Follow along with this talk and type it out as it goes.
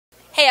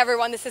Hey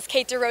everyone, this is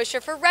Kate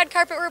Durocher for Red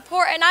Carpet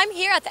Report, and I'm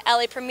here at the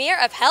LA premiere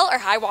of Hell or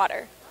High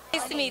Water.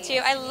 Nice to meet you.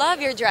 I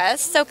love your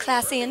dress. So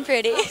classy and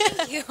pretty.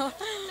 Thank you. So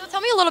tell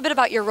me a little bit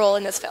about your role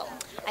in this film.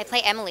 I play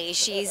Emily.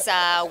 She's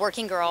a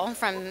working girl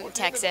from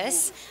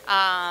Texas.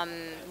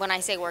 When I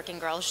say working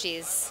girl,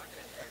 she's,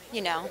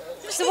 you know,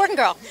 she's a working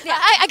girl. Yeah,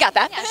 I got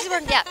that. Yeah, she's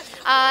working. Yeah,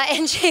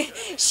 and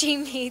she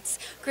meets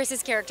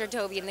Chris's character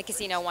Toby in the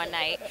casino one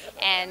night,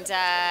 and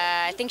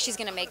I think she's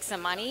gonna make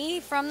some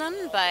money from them,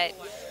 but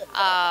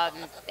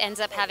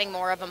ends up having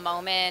more of a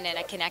moment and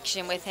a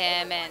connection with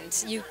him,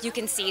 and you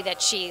can see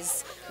that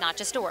she's not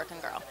just a working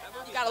girl.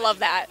 You gotta love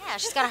that. Yeah,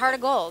 she's got a heart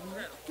of gold.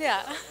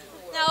 Yeah.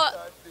 Now,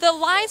 the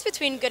lines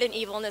between good and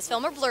evil in this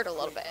film are blurred a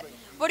little bit.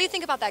 What do you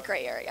think about that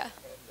gray area?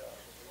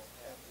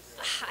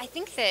 I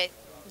think that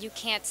you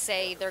can't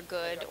say they're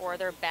good or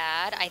they're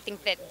bad. I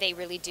think that they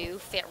really do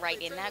fit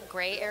right in that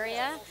gray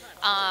area.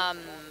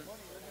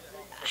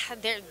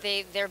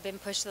 They've been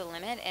pushed to the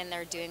limit and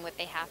they're doing what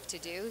they have to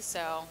do.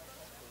 So,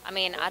 I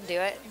mean, I'd do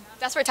it.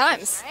 Desperate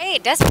times.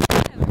 Right, desperate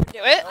times. Do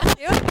it. I'd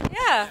do it.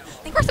 Yeah.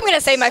 Of course I'm going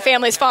to save my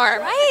family's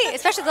farm. Right,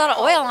 especially with a lot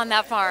of oil on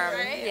that farm.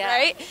 Right, yeah.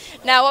 right?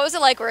 Now, what was it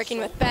like working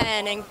with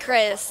Ben and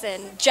Chris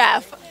and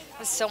Jeff?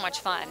 It was so much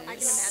fun. I can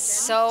imagine.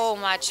 So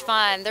much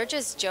fun. They're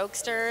just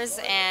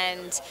jokesters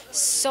and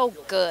so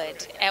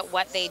good at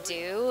what they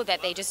do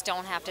that they just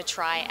don't have to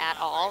try at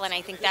all. And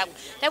I think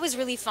that was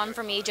really fun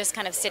for me, just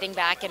kind of sitting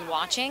back and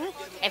watching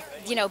and,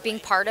 you know, being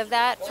part of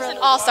that. For an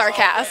all-star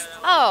cast.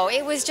 Oh,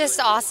 it was just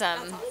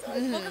awesome.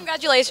 Mm-hmm. Well,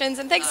 congratulations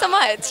and thanks so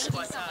much.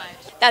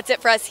 That's it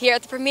for us here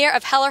at the premiere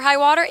of Hell or High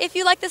Water. If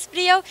you like this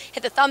video,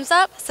 hit the thumbs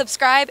up,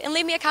 subscribe, and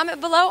leave me a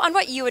comment below on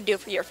what you would do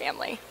for your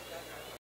family.